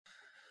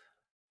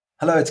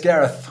Hello, it's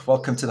Gareth.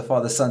 Welcome to the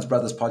Father, Sons,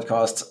 Brothers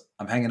podcast.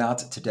 I'm hanging out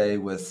today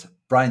with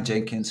Brian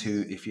Jenkins,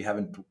 who, if you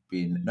haven't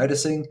been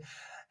noticing,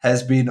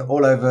 has been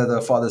all over the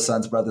Father,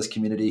 Sons, Brothers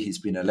community. He's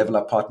been a level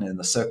up partner in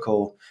the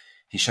circle.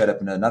 He showed up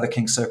in another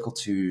King circle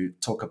to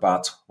talk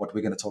about what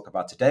we're going to talk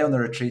about today on the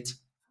retreat.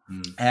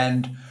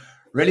 And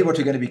really what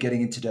we're going to be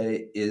getting in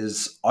today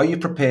is, are you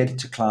prepared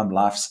to climb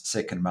life's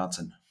second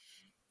mountain?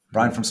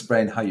 Brian from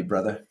Spain, how are you,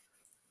 brother?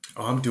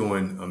 Oh, I'm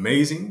doing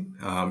amazing.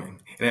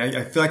 And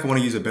I feel like I want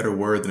to use a better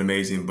word than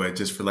amazing, but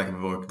just for lack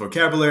of a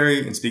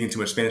vocabulary and speaking too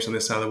much Spanish on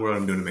this side of the world,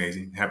 I'm doing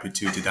amazing. Happy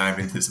to dive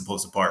into this and pull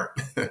this apart.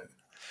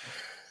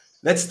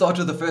 Let's start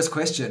with the first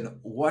question.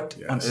 What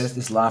on Yes. earth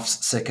is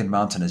life's second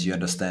mountain as you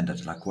understand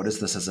it? Like, what is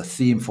this as a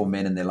theme for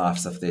men in their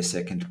lives of their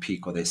second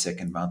peak or their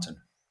second mountain?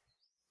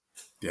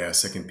 Yeah,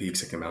 second peak,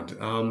 second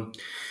mountain.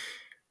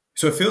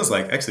 So it feels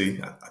like,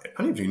 actually, I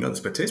don't even know this,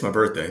 but today's my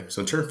birthday.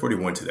 So I turned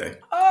 41 today.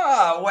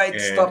 Wait,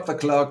 And stop the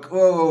clock.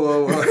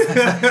 Whoa, whoa, whoa.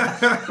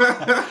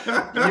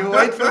 You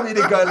wait for me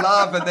to go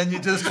live and then you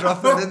just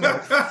drop it in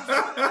there.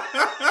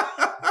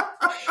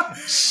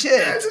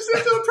 Shit. It's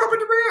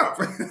appropriate to bring up.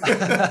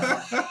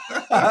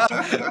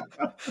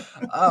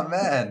 Oh,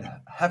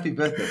 man. Happy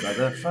birthday,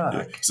 brother. Fuck.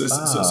 Yeah.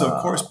 So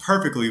of course,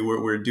 perfectly,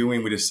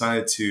 we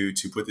decided to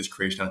put this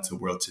creation out to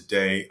the world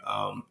today.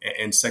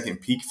 And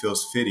second peak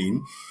feels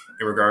fitting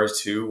in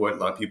regards to what a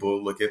lot of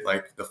people look at,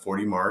 like the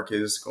 40 mark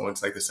is going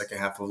to like the second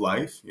half of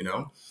life, you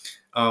know?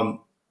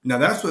 Now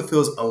that's what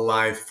feels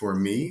alive for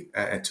me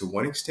to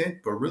one extent,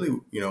 but really,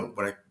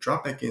 when I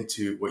drop back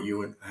into what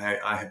you and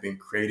I have been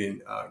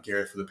creating,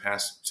 Gareth, for the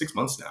past 6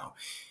 months now,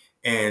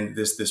 and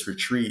this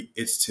retreat,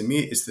 to me,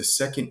 it's the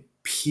second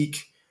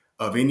peak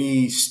of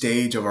any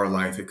stage of our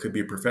life. It could be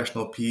a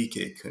professional peak,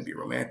 it could be a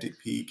romantic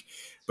peak,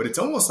 but it's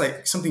almost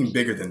like something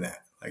bigger than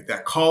that, like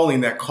that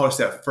calling that caused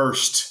that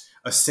first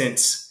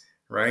ascent,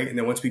 right? And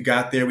then once we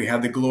got there, we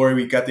had the glory,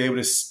 we got there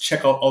able to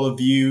check out all the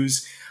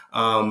views.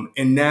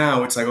 And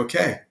now it's like,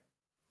 okay,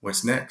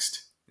 what's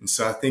next? And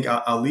so I think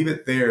I'll leave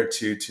it there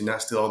to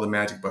not steal all the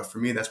magic, but for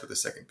me, that's what the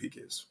second peak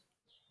is.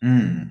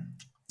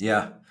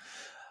 Yeah.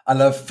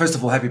 First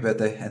of all, happy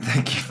birthday, and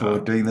thank you for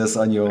doing this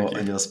on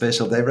your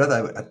special day,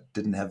 brother. I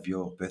didn't have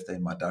your birthday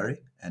in my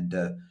diary, and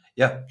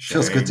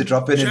feels good to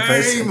drop in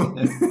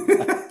person.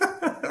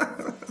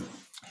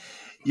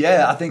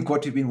 Yeah, I think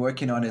what we've been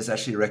working on is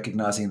actually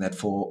recognizing that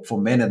for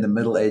men in the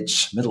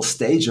middle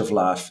stage of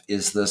life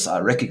is this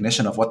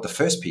recognition of what the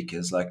first peak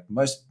is. Like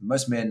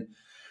most men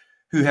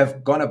who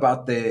have gone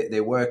about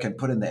their work and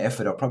put in the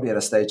effort are probably at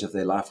a stage of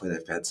their life where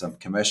they've had some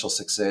commercial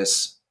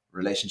success,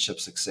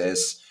 relationship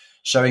success,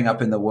 showing up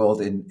in the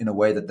world in a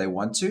way that they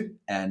want to,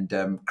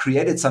 and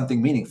created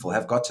something meaningful,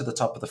 have got to the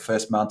top of the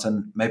first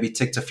mountain, maybe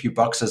ticked a few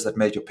boxes that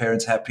made your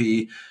parents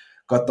happy,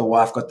 got the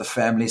wife, got the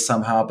family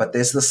somehow, but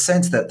there's this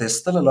sense that there's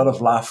still a lot of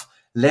life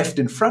left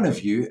in front of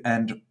you,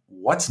 and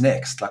what's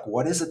next? Like,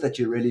 what is it that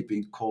you're really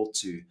being called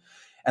to?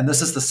 And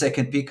this is the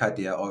second peak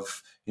idea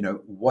of,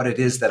 what it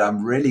is that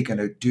I'm really going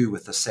to do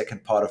with the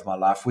second part of my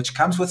life, which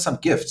comes with some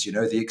gifts,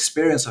 the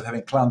experience of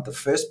having climbed the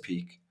first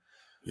peak.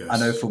 Yes. I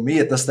know for me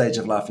at this stage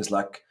of life is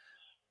like,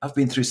 I've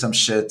been through some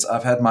shit.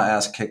 I've had my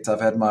ass kicked.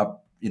 I've had my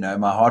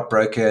heart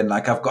broken.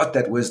 Like, I've got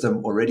that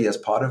wisdom already as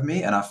part of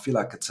me. And I feel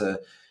like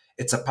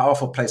it's a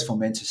powerful place for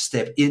men to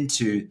step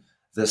into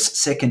this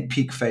second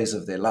peak phase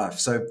of their life.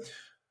 So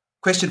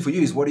question for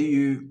you is,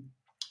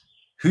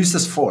 who's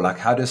this for? Like,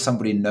 how does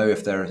somebody know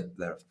if they're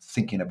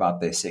thinking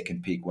about their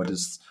second peak? What are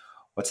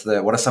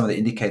some of the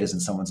indicators in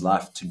someone's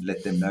life to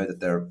let them know that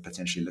they're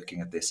potentially looking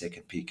at their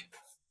second peak?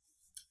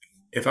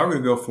 If I were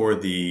to go for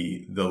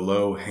the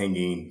low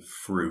hanging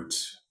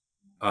fruit,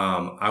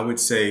 I would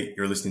say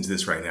you're listening to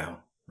this right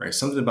now, right?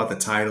 Something about the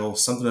title,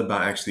 something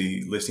about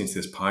actually listening to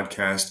this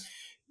podcast.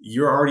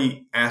 You're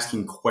already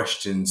asking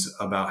questions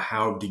about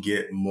how to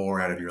get more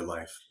out of your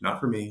life. Not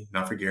for me,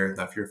 not for Gareth,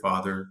 not for your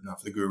father,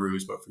 not for the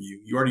gurus, but for you.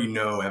 You already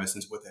know, have a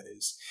sense of what that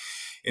is.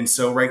 And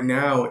so right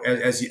now,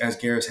 as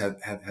Gareth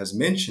has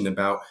mentioned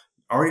about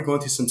already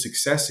going through some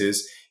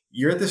successes,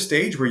 you're at the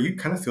stage where you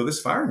kind of feel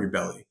this fire in your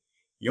belly.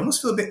 You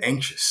almost feel a bit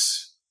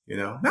anxious,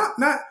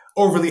 not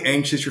overly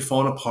anxious. You're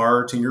falling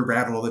apart and you're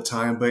rattled all the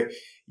time, but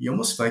you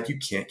almost feel like you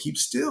can't keep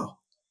still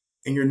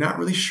and you're not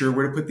really sure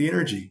where to put the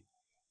energy.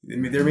 I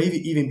mean, there may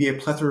even be a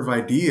plethora of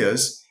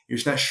ideas. You're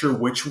just not sure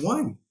which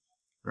one,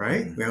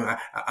 right? Well,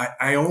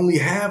 I only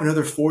have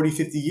another 40,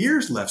 50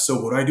 years left. So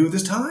what do I do with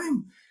this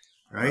time?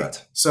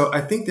 Right. So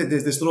I think that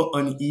there's this little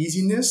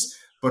uneasiness,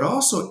 but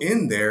also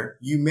in there,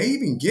 you may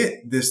even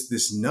get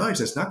this nudge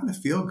that's not going to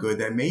feel good.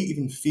 That may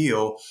even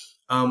feel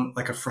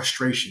like a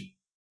frustration,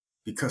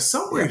 because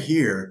somewhere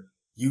here,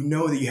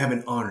 that you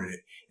haven't honored it.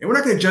 And we're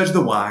not going to judge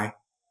the why,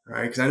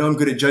 right? Because I know I'm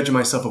good at judging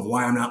myself of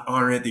why I'm not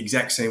honoring it the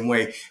exact same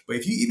way. But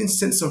if you even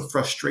sense some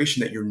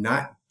frustration that you're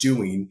not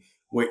doing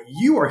what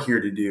you are here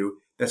to do,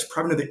 that's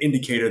probably another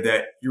indicator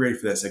that you're ready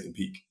for that second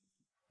peak.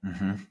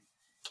 Mm-hmm.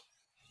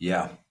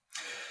 Yeah.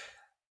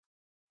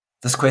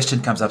 This question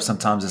comes up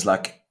sometimes is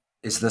like,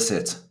 is this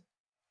it?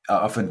 I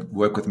often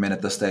work with men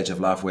at this stage of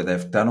life where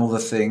they've done all the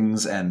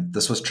things, and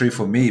this was true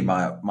for me.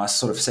 My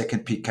sort of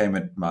second peak came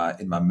in my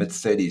mid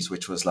 30s,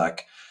 which was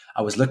like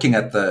I was looking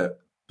at the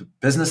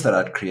business that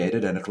I'd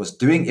created, and it was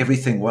doing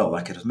everything well,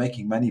 like it was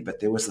making money, but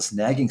there was this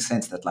nagging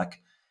sense that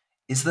like,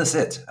 is this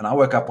it? And I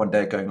woke up one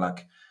day going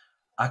like,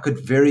 I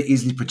could very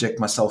easily project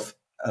myself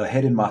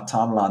ahead in my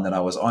timeline that I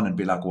was on and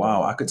be like,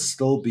 wow, I could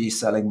still be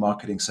selling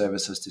marketing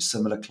services to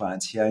similar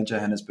clients here in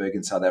Johannesburg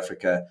in South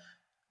Africa,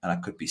 and I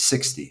could be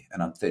 60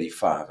 and I'm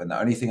 35. And the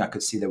only thing I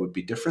could see that would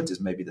be different is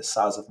maybe the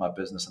size of my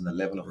business and the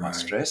level of my Right.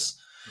 stress.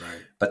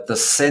 Right. But the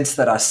sense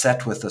that I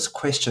sat with this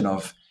question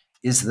of,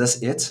 is this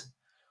it?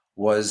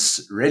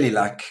 Was really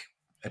like,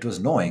 it was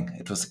gnawing.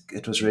 It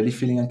was really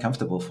feeling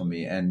uncomfortable for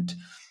me. And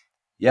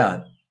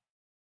yeah,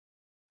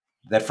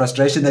 that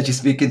frustration that you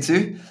speak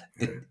into,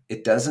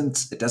 it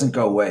doesn't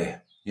go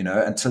away,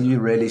 until you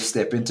really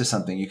step into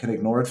something. You can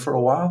ignore it for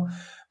a while,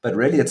 but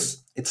really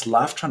it's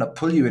life trying to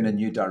pull you in a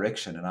new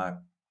direction. And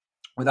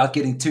without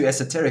getting too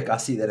esoteric, I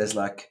see that as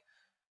like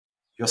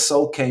your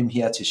soul came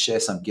here to share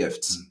some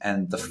gifts,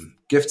 and the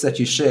gifts that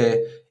you share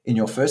in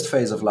your first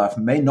phase of life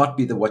may not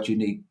be what you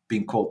need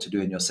being called to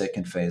do in your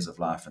second phase of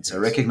life. And so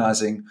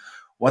recognizing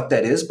what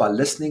that is by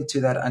listening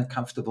to that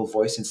uncomfortable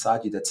voice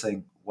inside you that's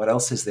saying, what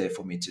else is there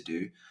for me to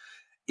do,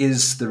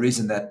 is the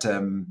reason that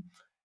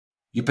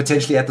you're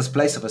potentially at this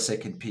place of a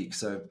second peak.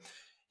 So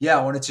yeah,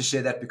 I wanted to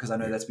share that because I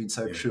know that's been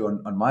so true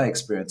on my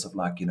experience of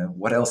like,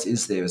 what else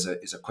is there is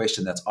a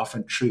question that's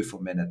often true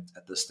for men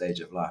at this stage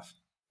of life.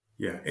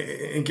 Yeah.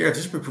 And Gareth,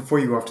 just before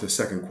you go off to the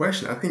second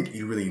question, I think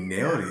you really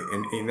nailed it.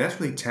 And that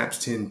really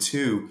taps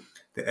into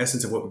the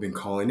essence of what we've been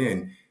calling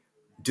in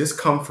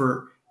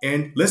discomfort.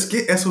 And let's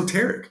get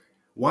esoteric.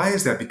 Why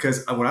is that?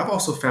 Because what I've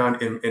also found,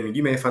 and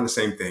you may find the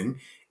same thing,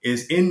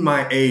 is in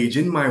my age,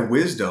 in my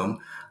wisdom,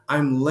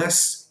 I'm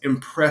less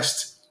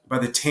impressed by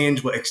the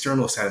tangible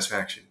external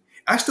satisfaction.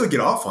 I still get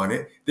off on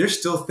it. There's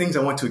still things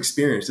I want to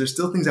experience. There's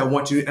still things I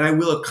want to do, and I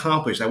will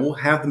accomplish. I will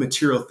have the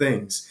material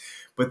things.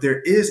 But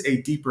there is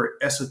a deeper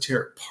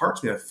esoteric part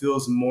to me that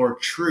feels more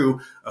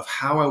true of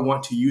how I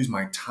want to use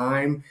my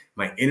time,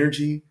 my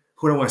energy,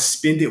 who do I want to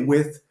spend it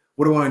with,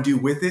 what do I want to do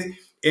with it.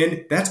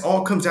 And that's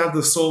all comes down to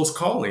the soul's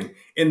calling.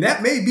 And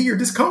that may be your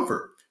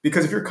discomfort.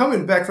 Because if you're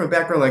coming back from a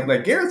background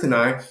like Gareth and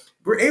I,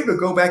 we're able to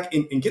go back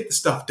and get the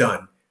stuff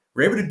done.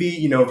 We're able to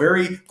be,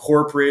 very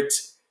corporate,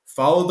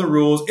 follow the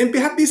rules, and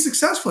be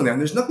successful in that.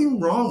 And there's nothing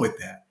wrong with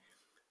that.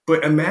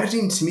 But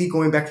imagining to me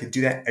going back to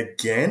do that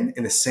again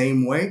in the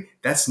same way,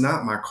 that's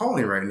not my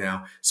calling right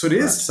now. So it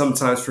is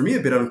sometimes for me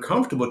a bit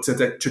uncomfortable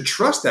to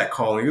trust that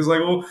calling. It's like,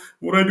 well,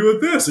 what do I do with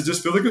this? It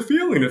just feels like a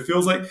feeling. It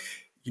feels like,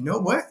 you know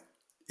what?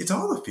 It's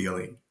all a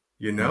feeling,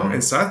 Mm-hmm.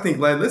 And so I think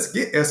like let's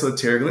get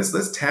esoteric.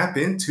 Let's tap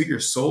into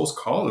your soul's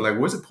calling. Like,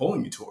 what's it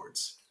pulling you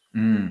towards?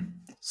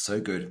 So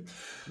good.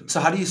 So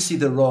how do you see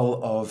the role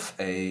of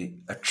a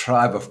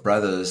tribe of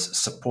brothers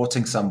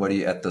supporting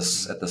somebody at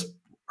this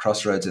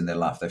crossroads in their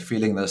life? They're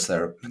feeling this,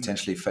 they're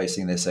potentially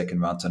facing their second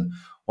mountain.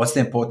 What's the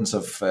importance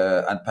of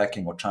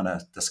unpacking or trying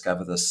to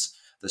discover this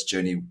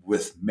journey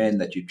with men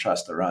that you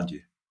trust around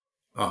you?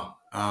 Oh,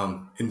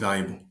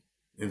 invaluable,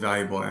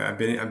 invaluable. I've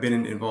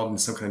been involved in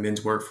some kind of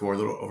men's work for a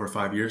little over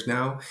 5 years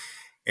now,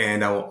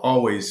 and I will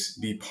always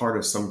be part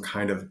of some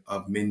kind of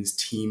men's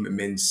team,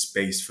 men's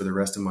space for the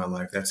rest of my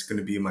life. That's going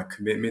to be my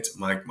commitment,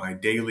 my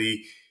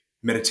daily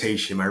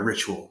meditation, my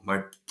ritual,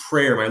 my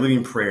prayer, my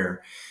living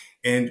prayer.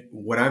 And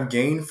what I've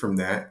gained from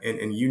that, and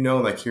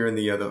like here in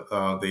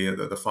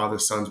the Father,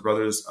 Sons,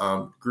 Brothers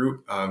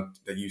group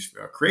that you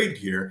created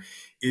here,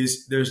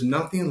 is there's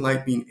nothing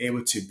like being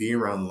able to be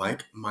around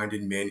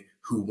like-minded men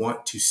who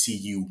want to see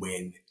you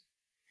win.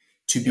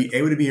 To be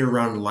able to be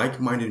around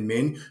like-minded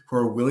men who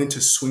are willing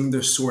to swing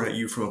their sword at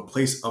you from a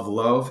place of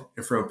love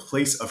and from a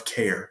place of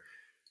care,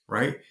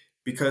 right?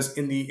 Because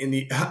in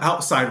the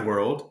outside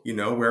world,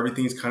 where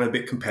everything's kind of a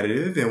bit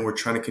competitive and we're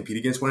trying to compete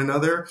against one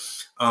another,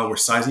 we're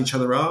sizing each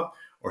other up,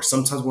 or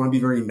sometimes we want to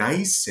be very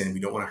nice and we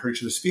don't want to hurt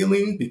each other's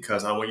feelings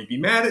because I don't want you to be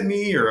mad at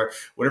me or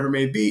whatever it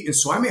may be. And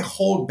so I may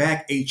hold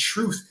back a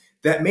truth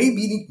that may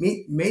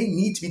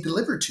need to be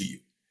delivered to you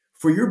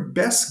for your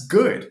best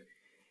good.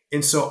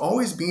 And so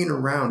always being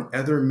around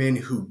other men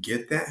who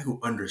get that,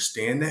 who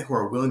understand that, who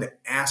are willing to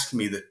ask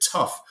me the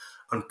tough,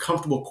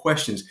 uncomfortable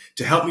questions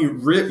to help me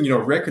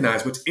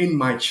recognize what's in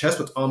my chest,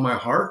 what's on my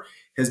heart,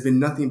 has been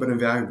nothing but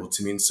invaluable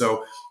to me. And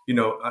so,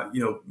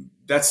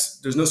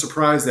 there's no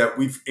surprise that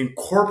we've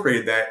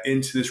incorporated that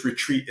into this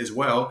retreat as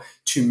well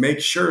to make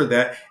sure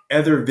that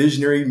other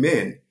visionary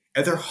men,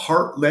 other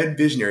heart-led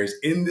visionaries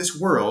in this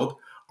world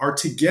are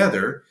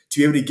together to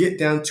be able to get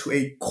down to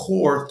a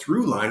core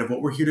through line of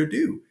what we're here to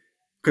do.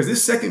 Because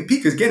this second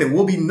peak, again, it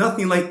will be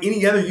nothing like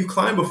any other you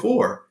climbed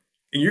before.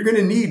 And you're going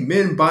to need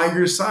men by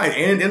your side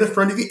and in the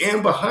front of you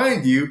and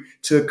behind you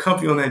to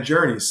accompany you on that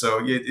journey. So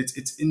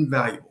it's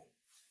invaluable.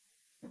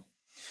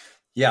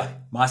 Yeah,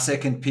 my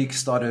second peak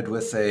started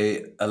with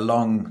a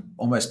long,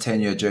 almost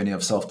 10-year journey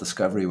of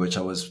self-discovery, which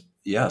I was,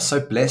 so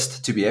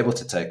blessed to be able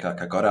to take.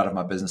 Like I got out of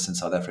my business in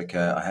South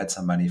Africa. I had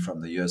some money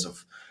from the years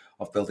of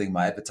building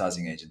my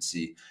advertising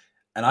agency.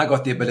 And I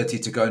got the ability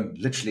to go and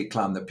literally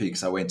climb the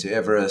peaks. I went to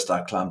Everest,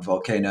 I climbed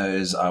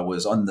volcanoes. I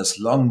was on this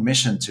long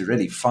mission to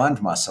really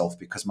find myself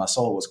because my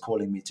soul was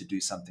calling me to do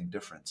something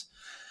different.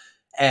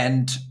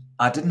 And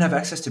I didn't have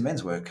access to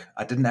men's work.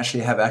 I didn't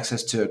actually have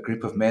access to a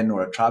group of men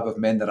or a tribe of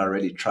men that I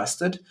really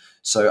trusted.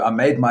 So I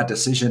made my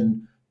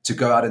decision to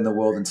go out in the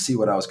world and see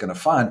what I was going to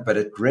find. But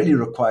it really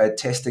required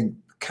testing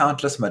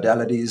countless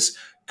modalities,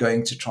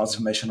 going to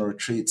transformational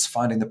retreats,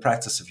 finding the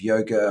practice of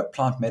yoga,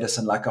 plant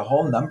medicine, like a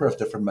whole number of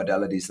different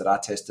modalities that I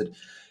tested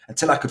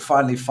until I could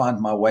finally find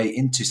my way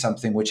into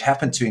something which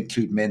happened to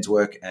include men's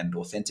work and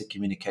authentic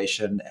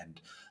communication and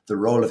the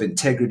role of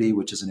integrity,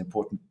 which is an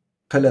important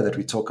pillar that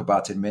we talk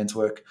about in men's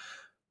work.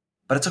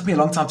 But it took me a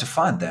long time to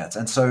find that.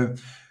 And so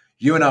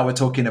you and I were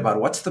talking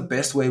about what's the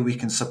best way we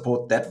can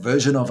support that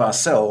version of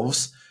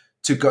ourselves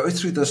to go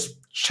through this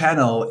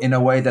channel in a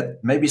way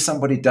that maybe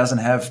somebody doesn't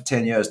have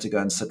 10 years to go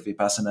and sit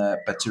Vipassana,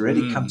 but to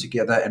really come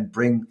together and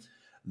bring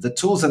the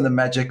tools and the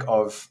magic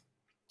of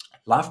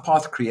life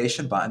path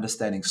creation by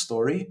understanding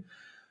story,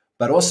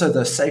 but also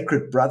the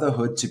sacred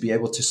brotherhood to be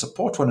able to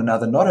support one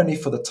another, not only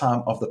for the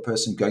time of the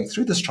person going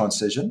through this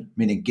transition,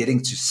 meaning getting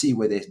to see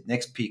where their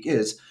next peak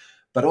is,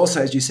 but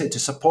also, as you said, to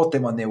support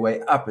them on their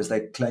way up as they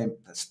climb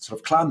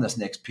this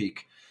next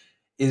peak,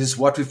 is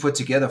what we've put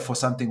together for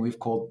something we've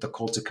called the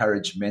Call to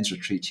Courage Men's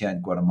Retreat here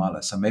in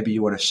Guatemala. So maybe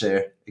you want to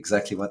share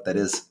exactly what that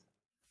is.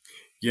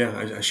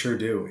 Yeah, I sure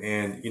do.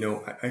 And,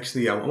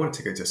 actually, I want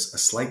to take just a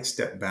slight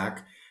step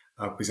back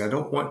because I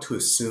don't want to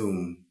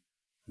assume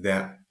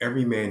that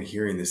every man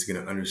hearing this is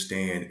going to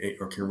understand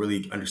or can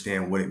really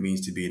understand what it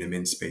means to be in a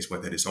men's space,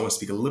 what that is. So I want to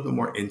speak a little bit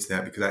more into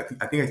that because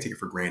I think I take it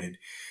for granted.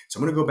 So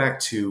I'm going to go back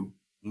to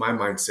my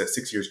mindset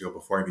 6 years ago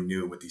before I even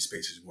knew what these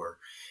spaces were.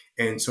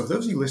 And so for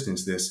those of you listening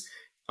to this,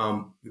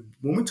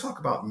 when we talk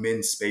about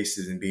men's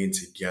spaces and being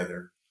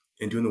together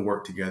and doing the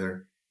work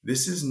together,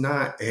 this is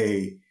not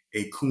a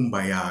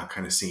kumbaya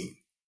kind of scene.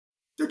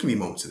 There can be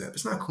moments of that, but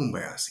it's not a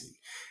kumbaya scene.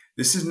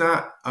 This is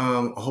not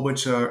a whole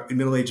bunch of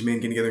middle-aged men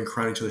getting together and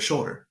crying to the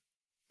shoulder.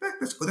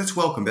 That's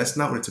welcome. That's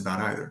not what it's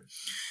about either.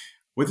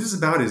 What this is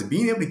about is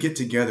being able to get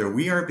together.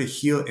 We are able to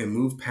heal and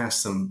move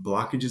past some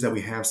blockages that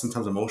we have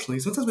sometimes emotionally.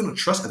 Sometimes we don't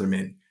trust other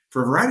men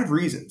for a variety of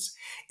reasons.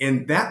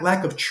 And that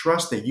lack of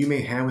trust that you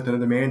may have with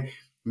another man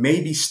may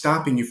be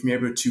stopping you from being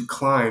able to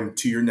climb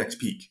to your next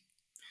peak.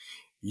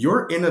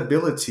 Your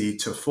inability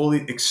to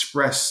fully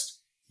express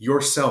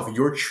yourself,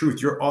 your truth,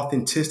 your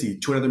authenticity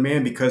to another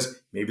man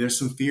because maybe there's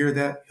some fear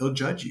that he'll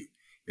judge you.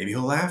 Maybe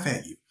he'll laugh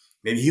at you.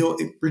 Maybe he'll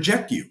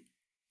reject you.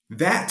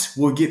 That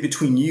will get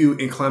between you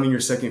and climbing your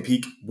second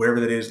peak, wherever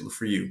that is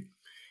for you.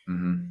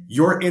 Mm-hmm.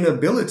 Your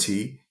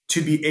inability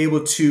to be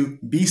able to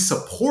be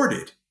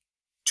supported,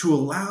 to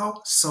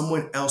allow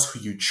someone else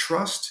who you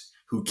trust,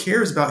 who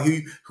cares about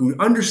you, who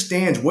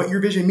understands what your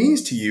vision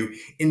means to you,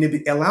 and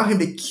to allow him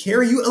to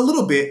carry you a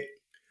little bit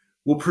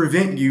will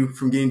prevent you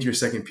from getting to your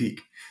second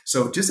peak.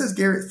 So just as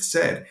Gareth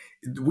said,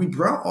 we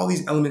brought all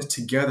these elements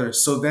together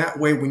so that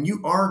way when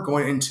you are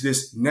going into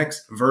this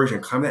next version,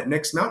 climb that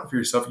next mountain for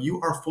yourself, you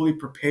are fully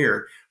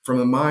prepared from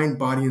the mind,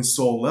 body, and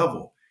soul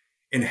level.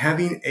 And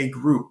having a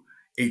group,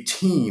 a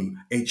team,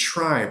 a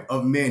tribe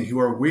of men who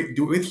are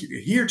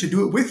here to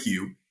do it with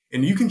you,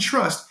 and you can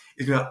trust,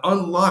 is going to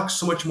unlock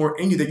so much more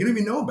in you that you don't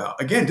even know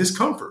about. Again,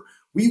 discomfort.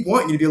 We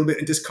want you to be a little bit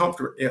in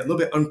discomfort, a little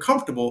bit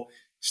uncomfortable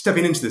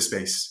stepping into this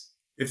space.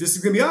 If this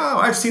is going to be,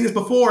 I've seen this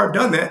before, I've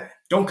done that,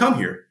 don't come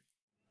here.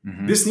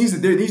 Mm-hmm.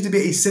 There needs to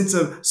be a sense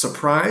of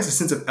surprise, a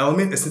sense of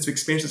element, a sense of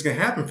expansion that's going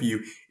to happen for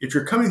you. If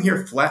you're coming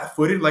here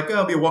flat-footed, like,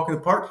 I'll be a walk in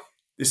the park,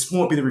 this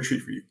won't be the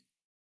retreat for you.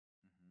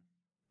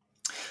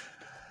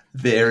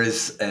 There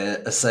is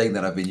a saying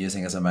that I've been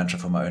using as a mantra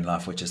for my own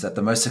life, which is that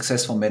the most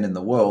successful men in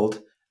the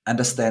world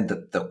understand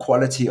that the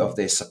quality of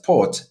their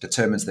support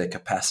determines their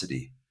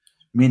capacity.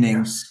 Meaning,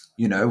 yes,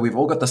 we've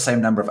all got the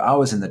same number of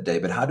hours in the day,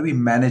 but how do we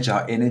manage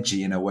our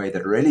energy in a way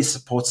that really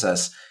supports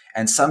us?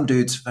 And some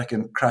dudes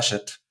fucking crush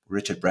it.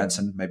 Richard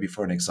Branson, maybe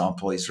for an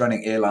example, he's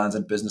running airlines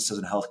and businesses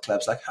and health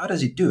clubs. Like, how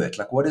does he do it?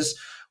 Like, what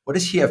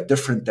does he have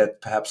different that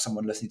perhaps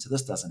someone listening to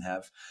this doesn't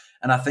have?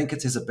 And I think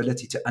it's his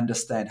ability to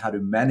understand how to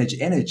manage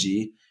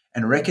energy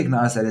and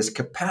recognize that his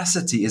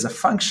capacity is a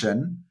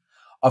function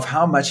of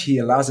how much he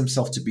allows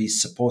himself to be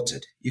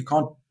supported. You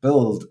can't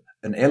build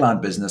an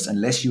airline business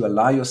unless you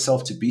allow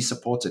yourself to be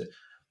supported,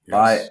 yes,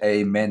 by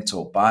a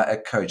mentor, by a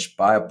coach,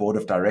 by a board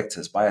of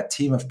directors, by a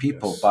team of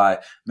people, yes, by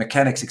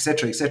mechanics,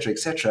 etc., etc.,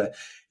 etc.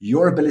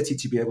 Your ability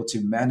to be able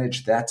to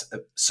manage that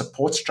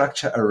support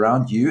structure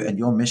around you and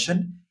your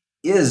mission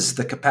is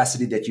the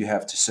capacity that you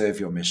have to serve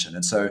your mission.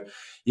 And so,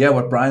 yeah,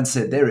 what Brian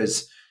said there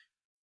is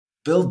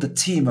build the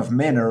team of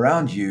men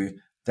around you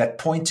that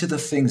point to the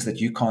things that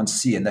you can't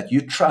see and that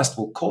you trust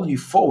will call you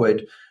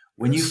forward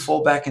when you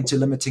fall back into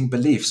limiting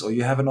beliefs, or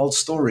you have an old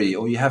story,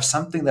 or you have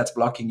something that's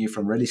blocking you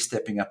from really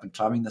stepping up and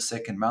climbing the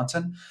second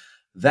mountain.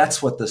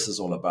 That's what this is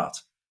all about.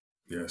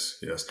 Yes,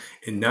 yes.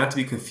 And not to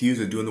be confused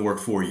with doing the work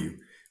for you.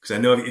 Because I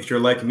know if you're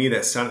like me,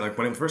 that sounded like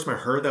when I first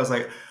heard that, I was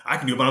like, I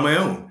can do it on my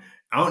own.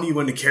 I don't need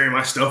one to carry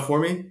my stuff for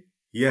me.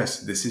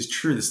 Yes, this is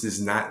true. This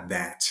is not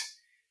that.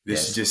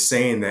 This is Yes. just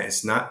saying that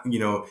it's not,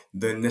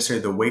 the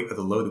necessarily the weight of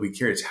the load that we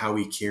carry. It's how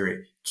we carry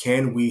it.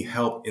 Can we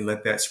help and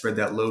let that spread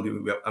that load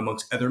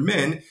amongst other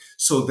men?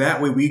 So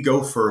that way we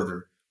go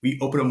further. We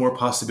open up more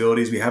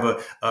possibilities. We have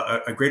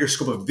a greater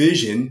scope of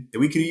vision that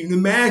we could even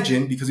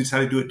imagine because we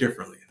decided to do it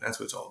differently. That's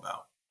what it's all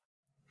about.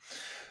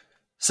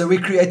 So we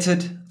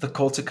created the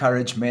Call to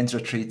Courage men's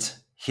retreat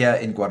here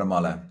in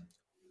Guatemala.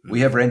 We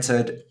have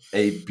rented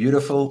a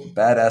beautiful,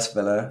 badass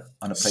villa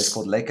on a place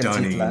called Lake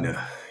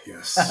Atitlan.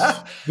 Yes.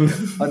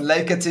 On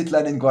Lake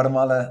Atitlan in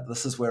Guatemala.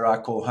 This is where I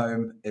call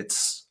home.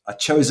 I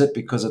chose it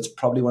because it's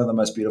probably one of the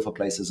most beautiful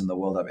places in the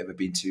world I've ever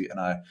been to. And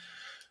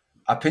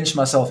I pinch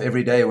myself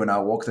every day when I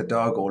walk the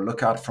dog or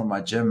look out from my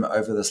gym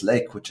over this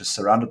lake, which is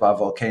surrounded by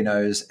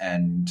volcanoes,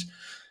 and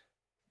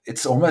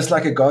it's almost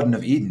like a Garden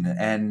of Eden.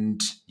 And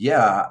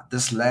yeah,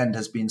 this land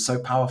has been so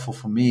powerful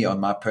for me on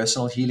my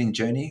personal healing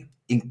journey,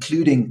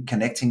 including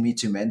connecting me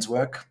to men's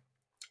work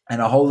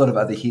and a whole lot of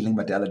other healing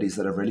modalities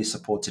that have really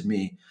supported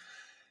me.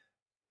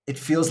 It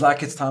feels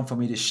like it's time for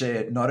me to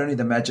share not only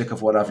the magic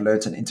of what I've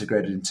learned and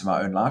integrated into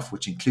my own life,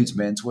 which includes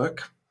men's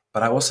work,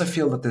 but I also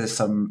feel that there's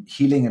some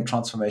healing and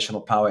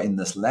transformational power in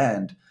this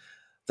land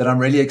that I'm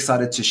really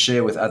excited to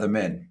share with other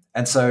men.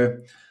 And so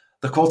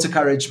the Call to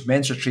Courage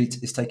men's retreat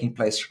is taking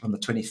place from the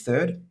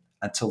 23rd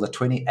until the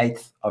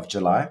 28th of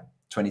July,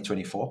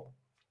 2024.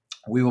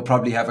 We will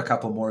probably have a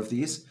couple more of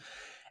these.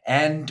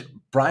 And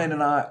Brian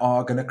and I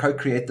are going to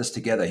co-create this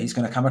together. He's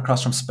going to come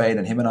across from Spain,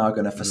 and him and I are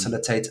going to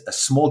facilitate a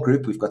small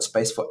group. We've got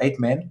space for 8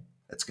 men.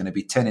 It's going to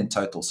be 10 in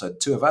total. So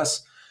 2 of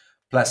us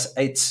plus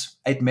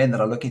eight men that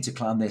are looking to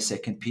climb their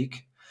second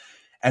peak.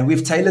 And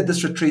we've tailored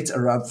this retreat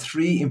around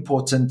 3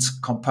 important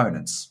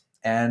components.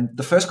 And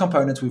the first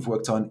component we've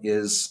worked on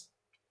is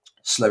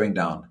slowing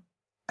down.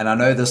 And I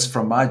know this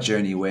from my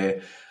journey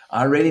where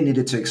I really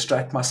needed to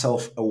extract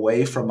myself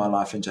away from my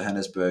life in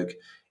Johannesburg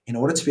in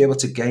order to be able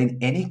to gain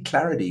any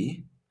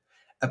clarity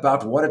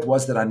about what it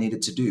was that I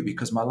needed to do,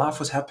 because my life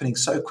was happening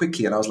so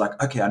quickly. And I was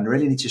like, okay, I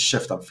really need to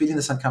shift. I'm feeling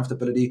this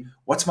uncomfortability.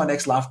 What's my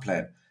next life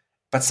plan?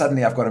 But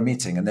suddenly I've got a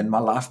meeting, and then my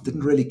life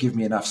didn't really give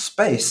me enough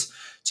space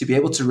to be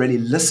able to really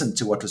listen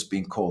to what was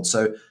being called.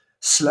 So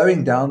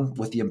slowing down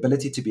with the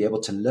ability to be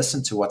able to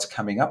listen to what's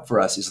coming up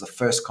for us is the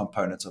first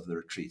component of the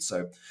retreat.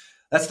 So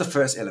that's the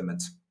first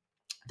element.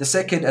 The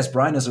second, as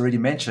Brian has already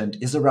mentioned,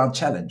 is around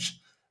challenge.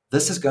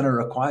 This is going to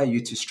require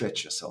you to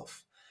stretch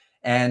yourself.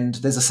 And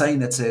there's a saying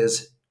that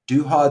says,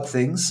 do hard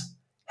things,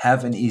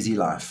 have an easy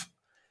life.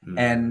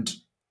 And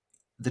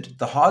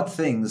the hard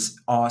things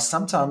are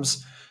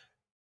sometimes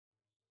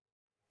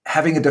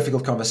having a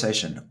difficult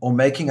conversation or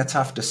making a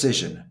tough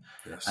decision.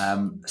 Yes.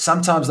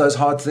 Sometimes those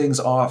hard things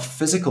are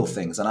physical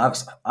things. And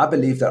I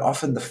believe that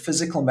often the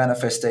physical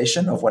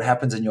manifestation of what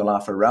happens in your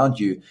life around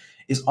you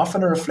is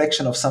often a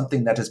reflection of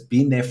something that has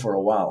been there for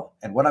a while.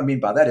 And what I mean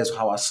by that is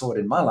how I saw it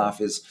in my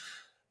life is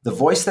the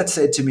voice that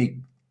said to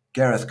me,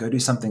 Gareth, go do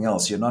something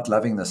else. You're not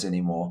loving this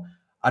anymore.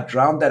 I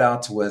drowned that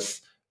out with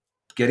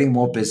getting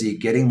more busy,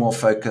 getting more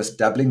focused,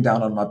 doubling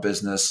down on my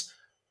business,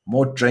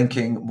 more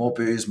drinking, more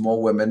booze,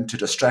 more women to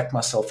distract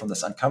myself from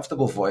this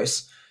uncomfortable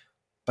voice.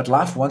 But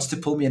life wants to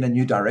pull me in a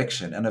new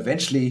direction. And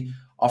eventually,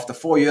 after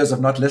 4 years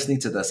of not listening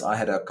to this, I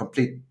had a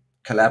complete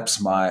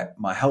collapse.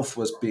 My health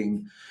was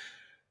being,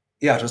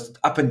 just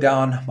up and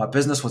down. My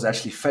business was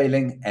actually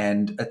failing,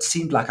 and it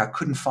seemed like I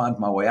couldn't find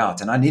my way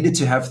out. And I needed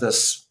to have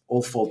this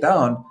all fall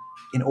down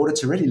in order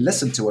to really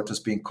listen to what was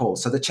being called.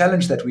 So the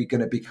challenge that we're going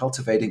to be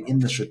cultivating in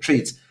this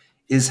retreat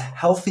is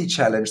healthy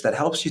challenge that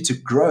helps you to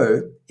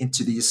grow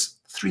into these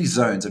 3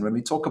 zones. And when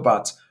we talk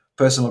about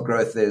personal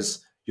growth,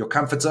 there's your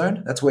comfort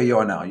zone. That's where you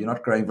are now. You're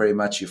not growing very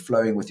much. You're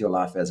flowing with your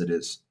life as it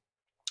is.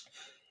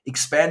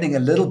 Expanding a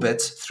little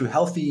bit through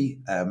healthy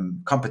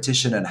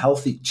competition and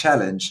healthy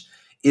challenge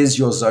is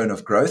your zone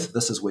of growth.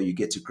 This is where you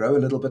get to grow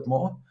a little bit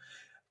more.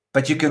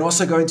 But you can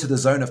also go into the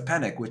zone of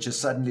panic, which is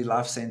suddenly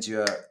life sends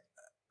you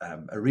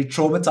a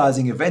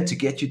re-traumatizing event to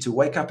get you to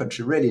wake up and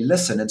to really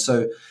listen. And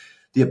so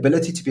the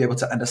ability to be able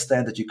to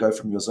understand that you go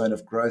from your zone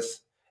of growth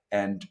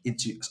and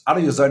out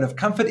of your zone of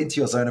comfort into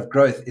your zone of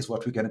growth is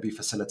what we're going to be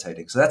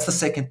facilitating. So that's the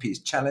second piece,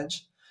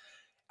 challenge.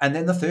 And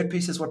then the third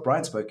piece is what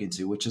Brian spoke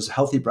into, which is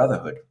healthy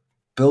brotherhood,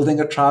 building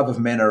a tribe of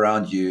men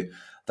around you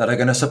that are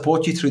going to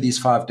support you through these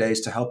 5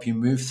 days to help you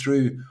move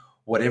through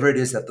whatever it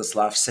is that this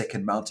life's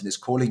second mountain is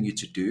calling you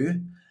to do.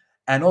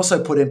 And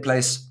also put in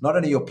place not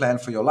only your plan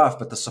for your life,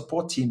 but the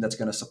support team that's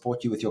going to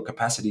support you with your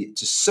capacity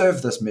to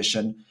serve this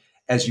mission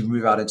as you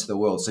move out into the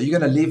world. So you're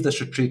going to leave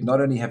this retreat not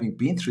only having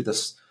been through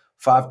this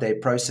 5-day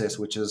process,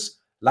 which is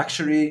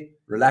luxury,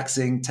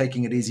 relaxing,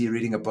 taking it easy,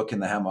 reading a book in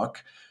the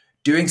hammock,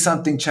 doing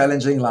something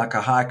challenging like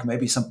a hike,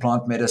 maybe some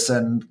plant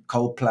medicine,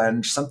 cold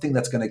plunge, something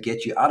that's going to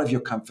get you out of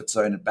your comfort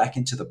zone and back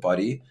into the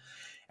body.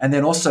 And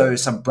then also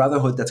some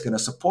brotherhood that's going to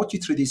support you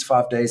through these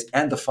 5 days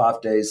and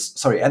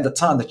the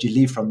time that you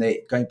leave from there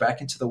going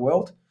back into the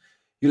world.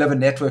 You'll have a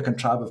network and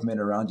tribe of men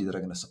around you that are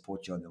going to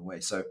support you on your way.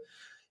 So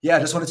I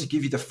just wanted to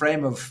give you the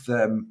frame of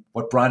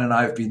what Brian and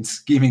I have been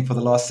scheming for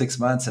the last 6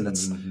 months. And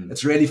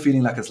it's really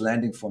feeling like it's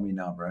landing for me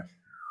now, bro.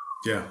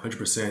 Yeah,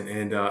 100%.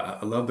 And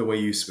I love the way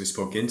you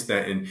spoke into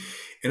that. And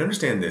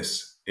understand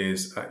this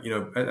is,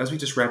 as we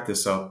just wrap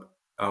this up,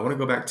 I want to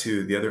go back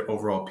to the other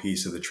overall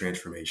piece of the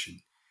transformation.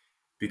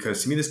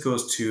 Because to me, this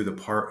goes to the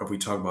part of we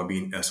talk about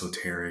being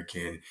esoteric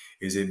and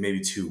is it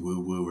maybe too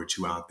woo woo or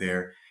too out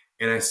there?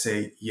 And I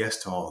say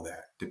yes to all of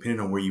that,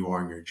 depending on where you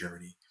are in your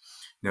journey.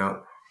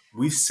 Now,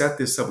 we've set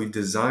this up, we've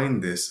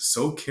designed this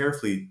so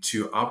carefully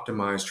to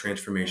optimize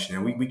transformation.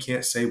 And we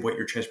can't say what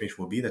your transformation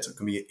will be. That's going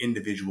to be an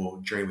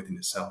individual journey within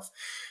itself.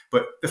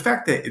 But the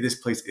fact that this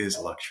place is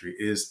luxury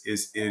is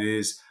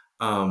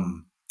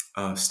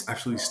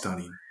absolutely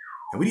stunning.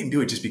 And we didn't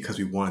do it just because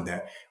we wanted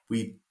that.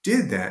 We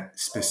did that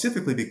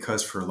specifically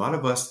because for a lot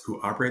of us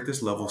who operate at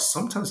this level,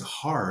 sometimes it's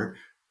hard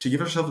to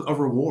give ourselves a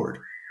reward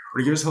or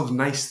to give ourselves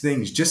nice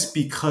things just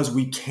because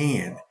we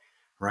can,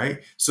 right?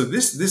 So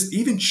this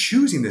even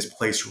choosing this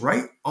place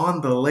right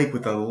on the lake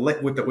with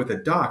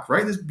a dock,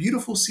 right? This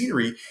beautiful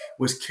scenery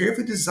was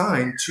carefully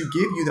designed to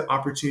give you the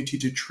opportunity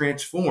to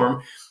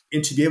transform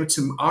and to be able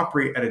to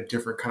operate at a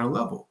different kind of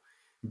level.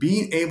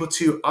 Being able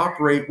to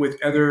operate with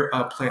other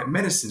plant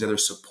medicines, other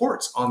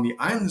supports on the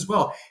island as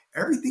well.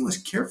 Everything was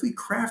carefully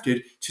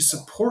crafted to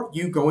support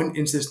you going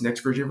into this next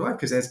version of your life.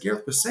 Because as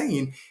Gareth was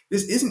saying,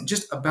 this isn't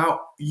just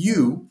about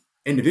you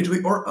individually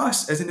or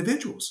us as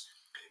individuals.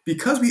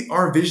 Because we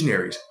are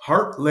visionaries,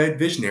 heart-led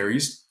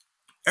visionaries,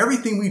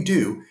 everything we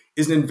do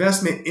is an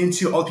investment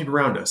into all the people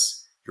around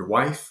us. Your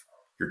wife,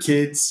 your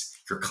kids,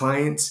 your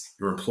clients,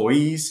 your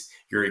employees,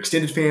 your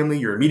extended family,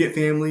 your immediate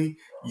family,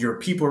 your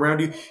people around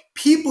you,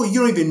 people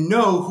you don't even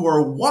know who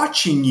are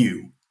watching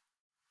you.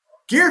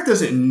 Gareth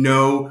doesn't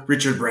know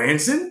Richard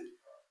Branson,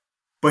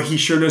 but he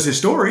sure knows his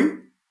story.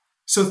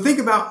 So think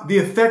about the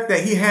effect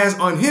that he has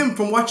on him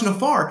from watching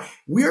afar.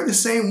 We are the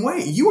same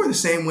way. You are the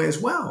same way as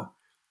well.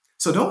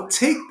 So don't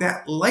take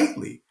that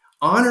lightly.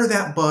 Honor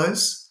that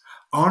buzz,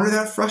 honor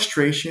that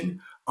frustration,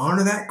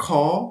 honor that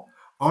call,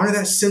 honor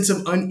that sense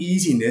of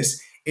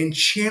uneasiness, and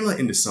channel it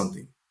into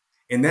something.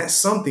 And that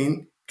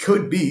something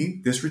could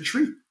be this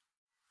retreat.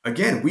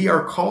 Again, we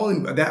are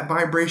calling that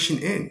vibration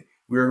in.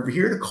 We're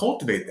here to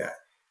cultivate that.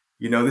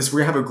 We're going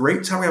to have a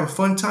great time. We have a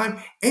fun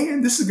time.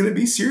 And this is going to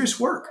be serious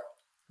work.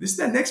 This is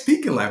that next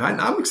peak in life.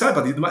 I'm excited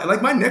about these.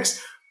 Like my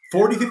next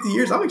 40, 50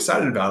 years, I'm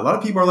excited about it. A lot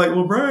of people are like,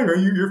 well, Brian,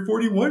 you're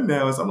 41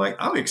 now. So I'm like,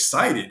 I'm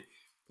excited.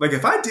 Like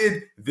if I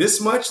did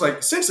this much, like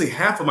essentially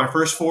half of my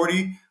first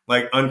 40,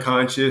 like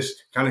unconscious,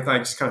 kind of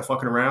like just kind of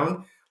fucking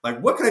around. Like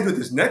what can I do with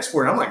this next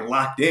 40? I'm like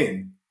locked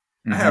in.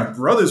 Mm-hmm. I have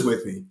brothers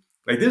with me.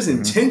 Like there's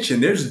intention,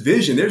 there's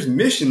vision, there's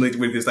mission with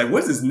this. Like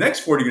what's this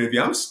next 40 going to be?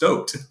 I'm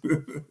stoked.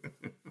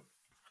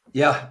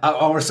 Yeah,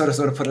 I want to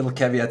sort of put a little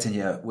caveat in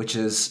here, which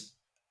is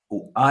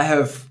I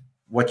have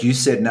what you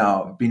said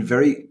now been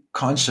very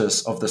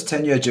conscious of this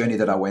 10-year journey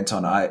that I went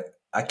on. I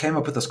came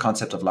up with this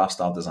concept of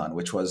lifestyle design,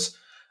 which was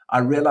I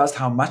realized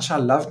how much I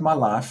loved my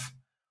life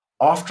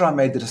after I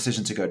made the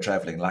decision to go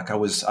traveling. Like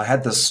I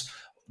had this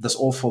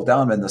all fall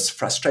down and this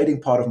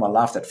frustrating part of my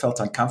life that felt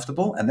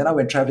uncomfortable. And then I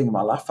went traveling and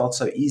my life felt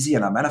so easy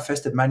and I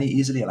manifested money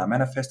easily and I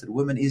manifested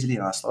women easily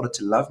and I started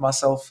to love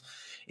myself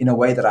in a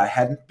way that I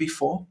hadn't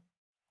before.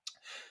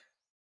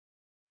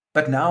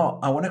 But now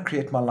I want to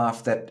create my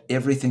life that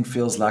everything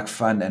feels like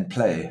fun and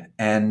play.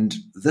 And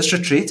this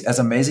retreat, as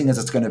amazing as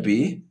it's going to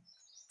be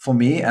for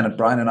me, and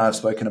Brian and I have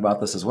spoken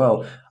about this as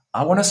well,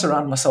 I want to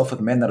surround myself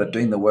with men that are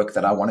doing the work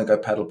that I want to go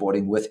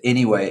paddleboarding with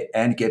anyway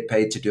and get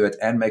paid to do it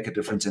and make a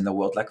difference in the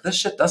world. Like this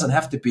shit doesn't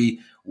have to be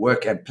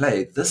work and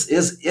play. This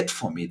is it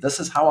for me. This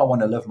is how I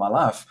want to live my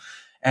life.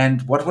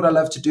 And what would I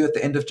love to do at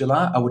the end of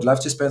July? I would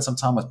love to spend some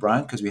time with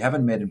Brian because we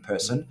haven't met in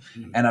person.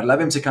 And I'd love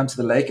him to come to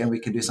the lake and we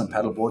can do some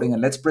paddleboarding.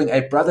 And let's bring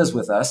 8 brothers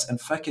with us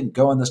and fucking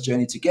go on this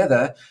journey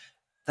together.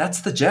 That's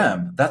the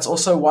jam. That's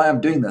also why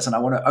I'm doing this. And I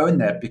want to own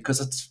that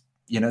because it's,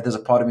 there's a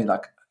part of me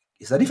like,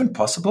 is that even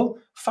possible?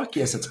 Fuck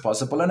yes, it's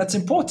possible. And it's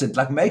important.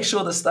 Like make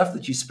sure the stuff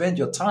that you spend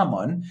your time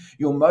on,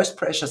 your most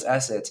precious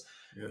asset,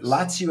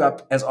 lights you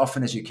up as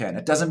often as you can.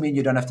 It doesn't mean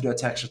you don't have to do a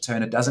tax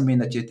return. It doesn't mean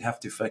that you have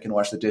to fucking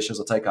wash the dishes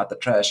or take out the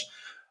trash.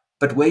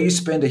 But where you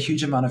spend a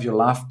huge amount of your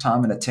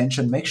lifetime and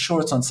attention, make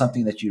sure it's on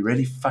something that you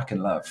really fucking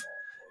love.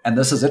 And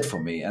this is it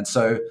for me. And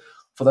so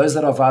for those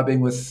that are vibing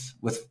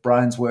with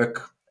Brian's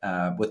work,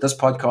 with this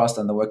podcast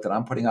and the work that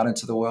I'm putting out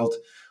into the world,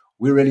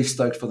 we're really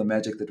stoked for the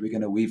magic that we're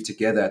going to weave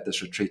together at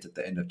this retreat at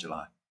the end of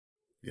July.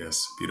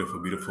 Yes, beautiful,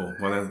 beautiful.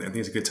 Well, I think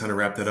it's a good time to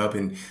wrap that up.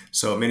 And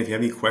so, men, if you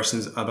have any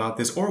questions about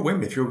this, or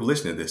women, if you're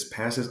listening to this,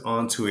 pass this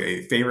on to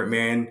a favorite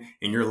man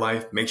in your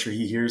life. Make sure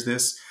he hears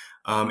this.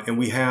 And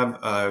we have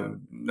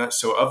when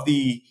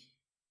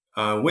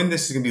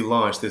this is going to be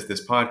launched,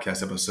 this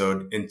podcast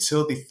episode,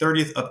 until the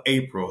 30th of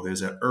April,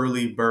 there's an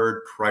early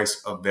bird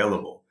price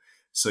available.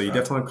 So you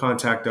definitely want to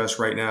contact us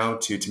right now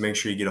to make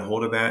sure you get a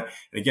hold of that.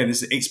 And again,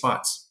 this is 8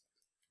 spots.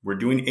 We're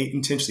doing 8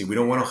 intentionally. We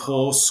don't want a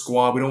whole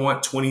squad. We don't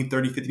want 20,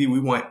 30, 50 people. We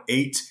want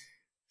 8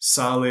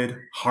 solid,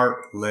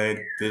 heart-led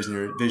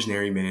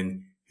visionary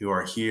men who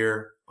are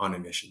here on a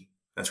mission.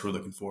 That's what we're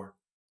looking for.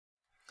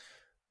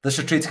 This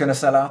retreat's going to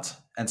sell out.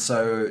 And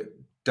so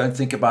don't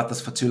think about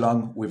this for too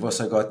long. We've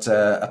also got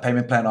a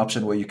payment plan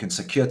option where you can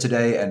secure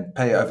today and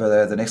pay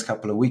over the next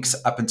couple of weeks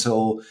up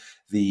until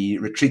the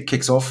retreat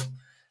kicks off.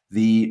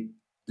 The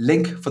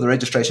link for the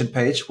registration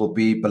page will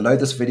be below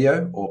this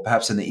video or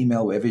perhaps in the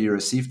email wherever you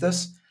received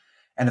this.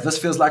 And if this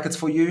feels like it's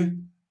for you,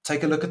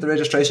 take a look at the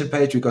registration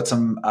page. We've got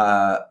some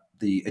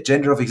the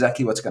agenda of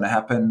exactly what's going to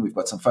happen. We've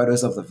got some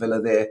photos of the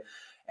villa there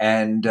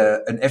and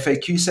an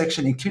FAQ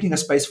section, including a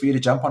space for you to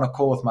jump on a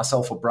call with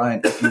myself or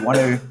Brian if you want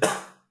to.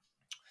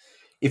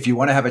 If you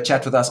want to have a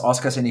chat with us,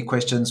 ask us any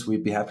questions.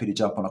 We'd be happy to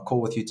jump on a call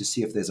with you to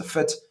see if there's a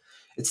fit.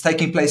 It's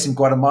taking place in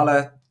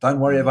Guatemala. Don't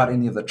worry about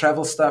any of the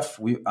travel stuff.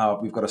 We've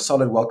got a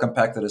solid welcome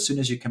pack that as soon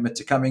as you commit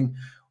to coming,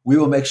 we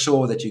will make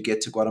sure that you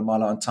get to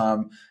Guatemala on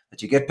time,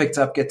 that you get picked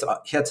up,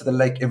 here to the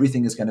lake.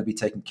 Everything is going to be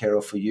taken care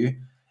of for you.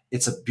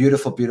 It's a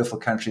beautiful, beautiful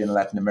country in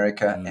Latin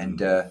America.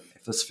 And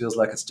if this feels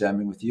like it's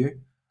jamming with you,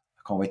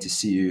 I can't wait to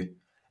see you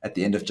at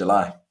the end of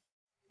July.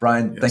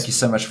 Brian, thank you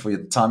so much for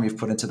the time you've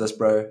put into this,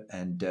 bro.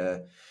 And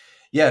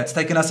it's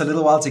taken us a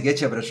little while to get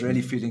here, but it's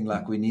really feeling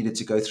like we needed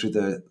to go through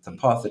the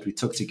path that we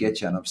took to get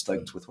here, and I'm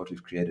stoked with what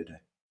we've created.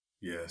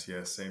 Yes,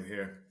 same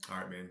here. All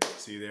right, man.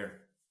 See you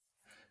there.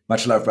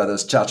 Much love,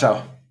 brothers. Ciao,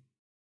 ciao.